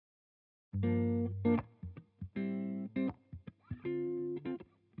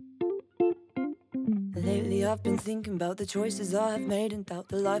Lately I've been thinking about the choices I have made and doubt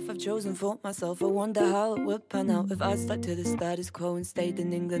the life I've chosen for myself. I wonder how it would pan out if I stuck to the status quo and stayed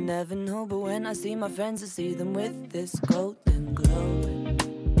in England. Never know, but when I see my friends, I see them with this golden glow.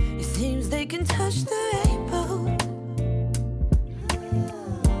 It seems they can touch the rainbow.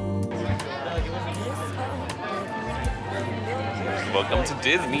 Welcome to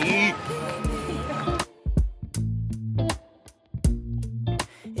Disney.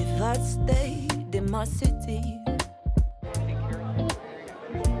 If I'd stayed in my city,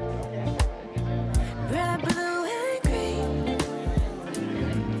 red, blue, and green,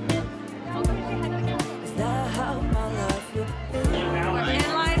 is that how my life would be?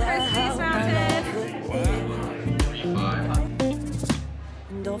 In line for Space Mountain.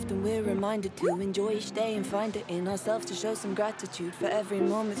 And often we're reminded to enjoy each day and find it in ourselves to show some gratitude for every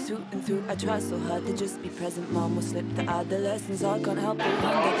moment through and through. I try so hard to just be present, mom will slip the adolescence. I can't help but wonder, I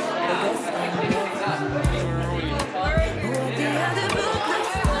guess I'm what the other book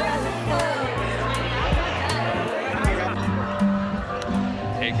looks like.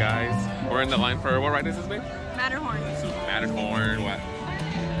 Hey guys, we're in the line for, what ride is this, babe? Matterhorn. Matterhorn, what?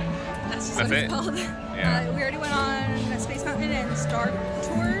 That's just That's what it? it's called. Yeah. We already went on Space Mountain and Star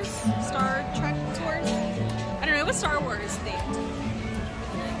Trek tours. I don't know, it was Star Wars themed.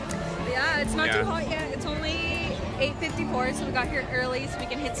 But yeah, it's not too hot yet. It's only 8:54, so we got here early so we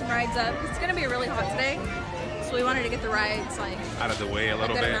can hit some rides up. It's gonna be really hot today, so we wanted to get the rides like Out of the way a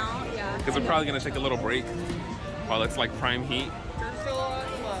little bit. Yeah. Because we're probably gonna take a little break while it's like prime heat.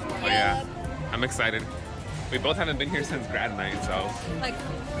 Oh yeah, I'm excited. We both haven't been here since grad night, so. Like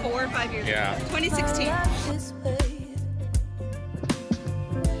 4 or 5 years Yeah. ago. 2016.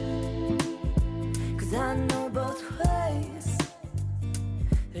 Cause I know both ways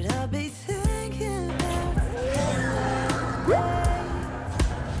that I'll be thinking about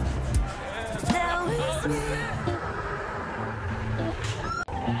now it's me.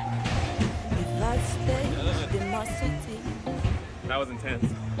 If I'd stayed in my city. That was intense.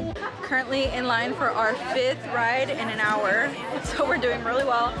 Currently in line for our 5th ride in an hour, so we're doing really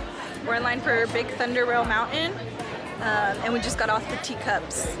well. We're in line for Big Thunder Rail Mountain, and we just got off the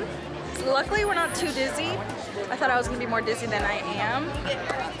teacups. So luckily we're not too dizzy. I thought I was gonna be more dizzy than I am,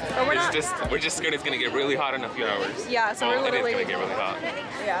 but we're not. We're just scared it's gonna get really hot in a few hours. Yeah, so well, we're literally. It is gonna get really hot.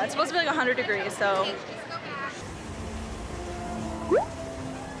 Yeah, it's supposed to be like 100 degrees, so.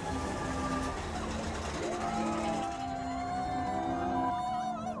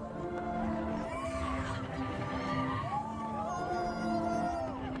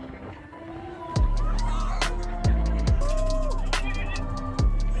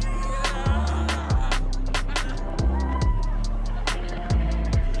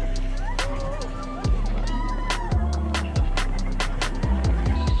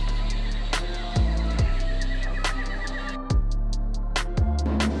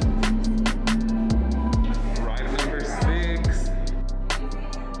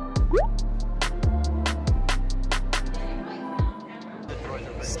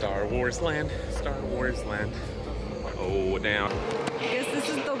 Star Wars Land. Oh, damn. I guess this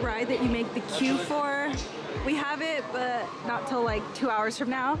is the ride that you make the queue for. We have it, but not till like 2 hours from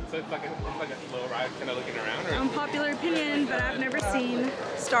now. So it's like a slow ride, kind of looking around? Or? Unpopular opinion, but I've never seen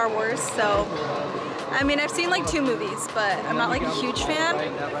Star Wars, so. I mean, I've seen like 2 movies, but I'm not like a huge fan.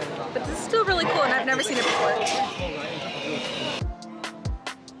 But this is still really cool, and I've never seen it before.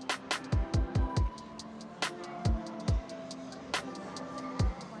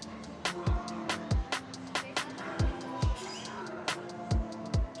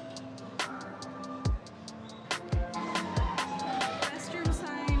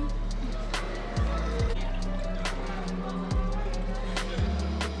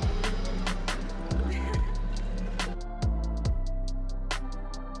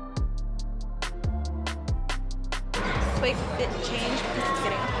 Quick fit change because it's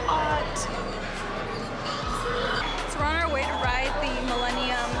getting hot. So we're on our way to ride the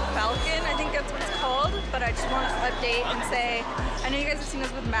Millennium Falcon, I think that's what it's called, but I just want to update and say, I know you guys have seen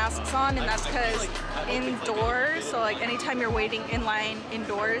us with masks on, and that's because indoors, so like anytime you're waiting in line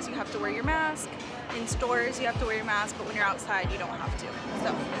indoors, you have to wear your mask. In stores, you have to wear your mask, but when you're outside, you don't have to.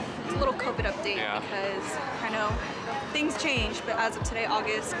 So it's a little COVID update because I know things change, but as of today,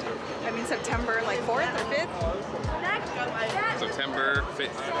 September like 4th or 5th? September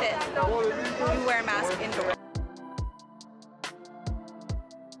 5th. 5th. You wear a mask indoors.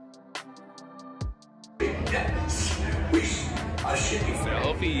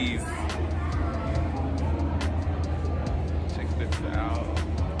 Selfies. Check this out.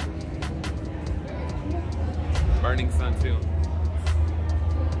 burning sun too.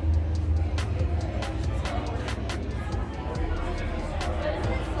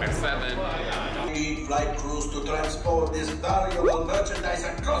 There's 7. Need flight crews to transport this valuable merchandise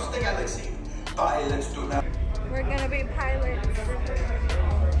across the galaxy. Pilots do not. We're gonna be pilots.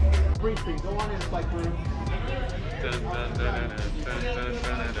 Briefly, go on in, flight crew.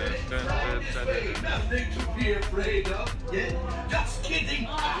 Nothing to be afraid of. Yeah, just kidding.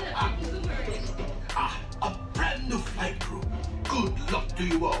 A brand new flight crew. Good luck to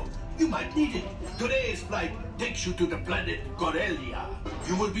you all. You might need it. Today's flight takes you to the planet Corellia.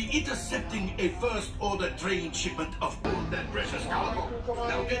 You will be intercepting a first-order train shipment of gold and precious cargo.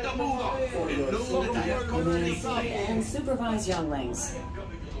 Now get the move on and know that I have complete And supervise younglings.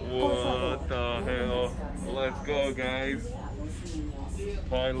 What the hell? Let's go, guys.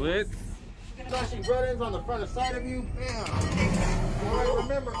 Pilots. Flashing red ends on the front and side of you. Bam. All right,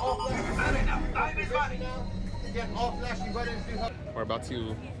 remember, all flashing. Time is money. Get all flashing red ends. We're about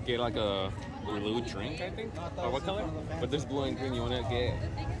to get like a blue drink, I think. Or what color? But there's blue and green. You want to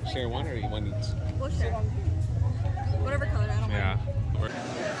share one or you want each? We'll share. Whatever color, I don't mind. Yeah.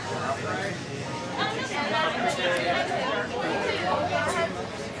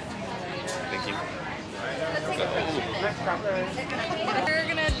 Thank you. We're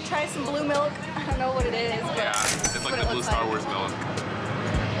gonna try some blue milk. I don't know what it is, but Yeah, it's like the blue Star Wars milk.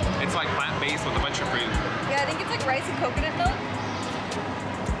 It's like plant-based with a bunch of fruit. Yeah, I think it's like rice and coconut milk.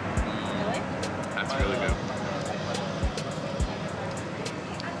 Really? That's really good.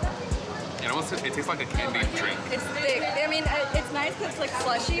 It tastes like a candy drink. It's thick. I mean, it's nice because it's like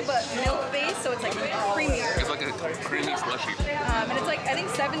slushy, but milk-based, so it's like creamier. It's like a creamy slushy. And it's like, I think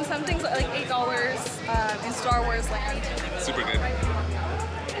 7 something, so like $8 in Star Wars land. Super good.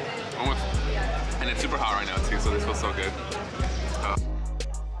 Almost. And it's super hot right now too, so this feels so good.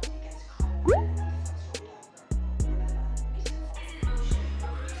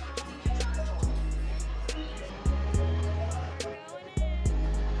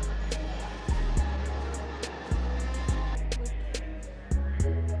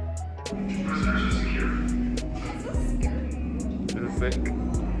 Sick.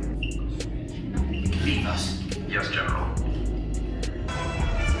 Leave us. Yes, General.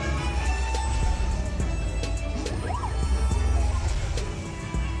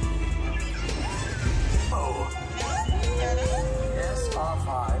 Oh. Yes,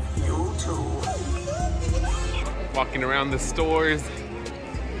 R5. You too. Walking around the stores. I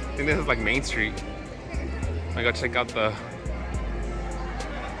think this is like Main Street. I'm gonna go check out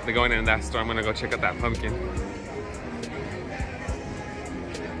they're going in that store. I'm gonna go check out that pumpkin.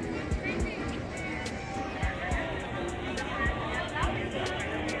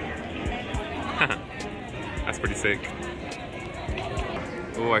 That's pretty sick.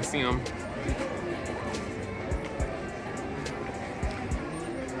 Oh, I see him.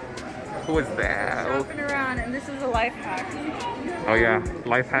 Who is that? Shopping around, and this is a life hack. Oh yeah,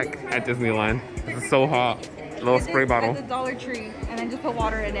 life hack at Disneyland. This is so hot. Little spray bottle. At the Dollar Tree, and then just put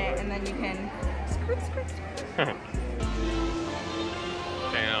water in it, and then you can squirt, squirt, squirt.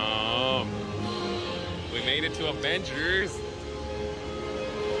 Damn. We made it to Avengers.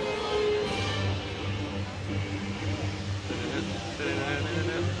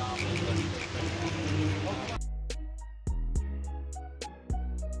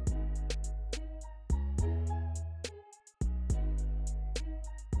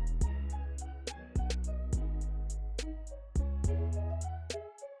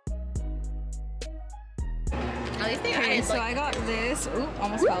 Okay, so I got this. Ooh,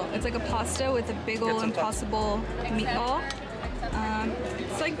 almost fell. It's like a pasta with a big ol' impossible meatball.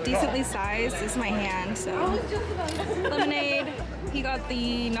 It's like decently sized. This is my hand, so. Lemonade. He got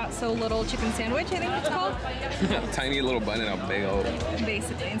the not so little chicken sandwich, I think it's called. Tiny little bun and a big old.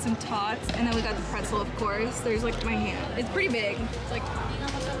 Basically, and some tots. And then we got the pretzel, of course. There's like my hand. It's pretty big.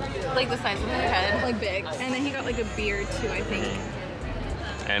 It's like the size of my head. Like big. And then he got like a beer too, I think.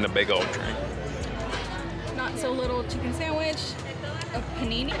 And a big old drink. Not so little chicken sandwich, a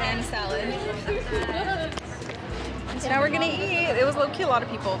panini, and salad. So now we're gonna eat. It was low-key a lot of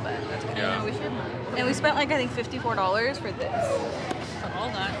people, but that's okay. Yeah. We should. And we spent like I think $54 for this. For all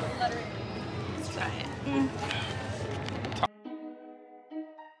that. Let's try it. You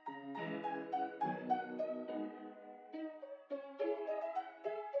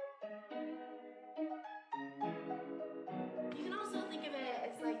can also think of it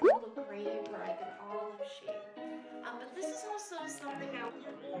as like a little grape or like an olive shape. But this is also something I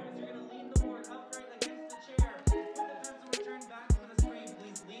You're gonna lean the board upright against the chair. Put the pencil return back to the screen.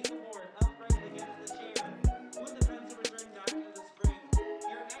 Please lean the board upright against the chair. Put the pencil return back to the screen.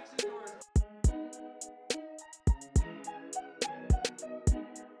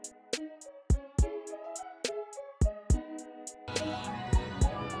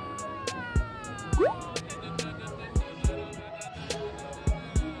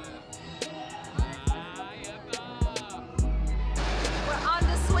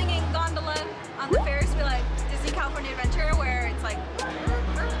 it's like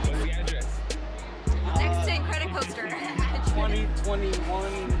What's the address? next to Credit Coaster.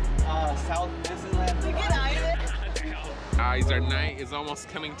 2021 South Disneyland. Look at Isaac. Guys, our night is almost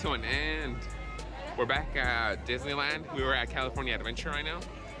coming to an end. We're back at Disneyland. We were at California Adventure right now,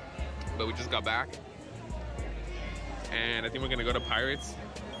 but we just got back. And I think we're gonna go to Pirates,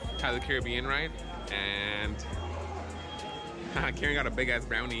 have the Caribbean ride, and Karen got a big ass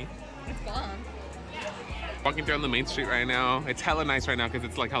brownie. It's gone. Walking through on the main street right now. It's hella nice right now because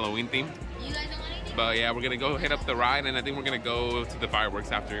it's like Halloween themed. You guys don't want anything? But yeah, we're gonna go hit up the ride, and I think we're gonna go to the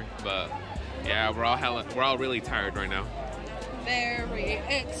fireworks after. But yeah, we're all really tired right now. Very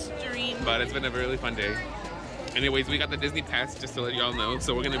extreme. But it's been a really fun day. Anyways, we got the Disney Pass, just to let y'all know.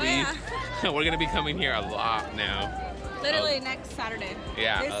 So we're gonna be we're gonna be coming here a lot now. Literally next Saturday.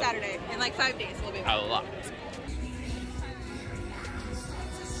 Yeah. This Saturday. In like 5 days we'll be back. A lot.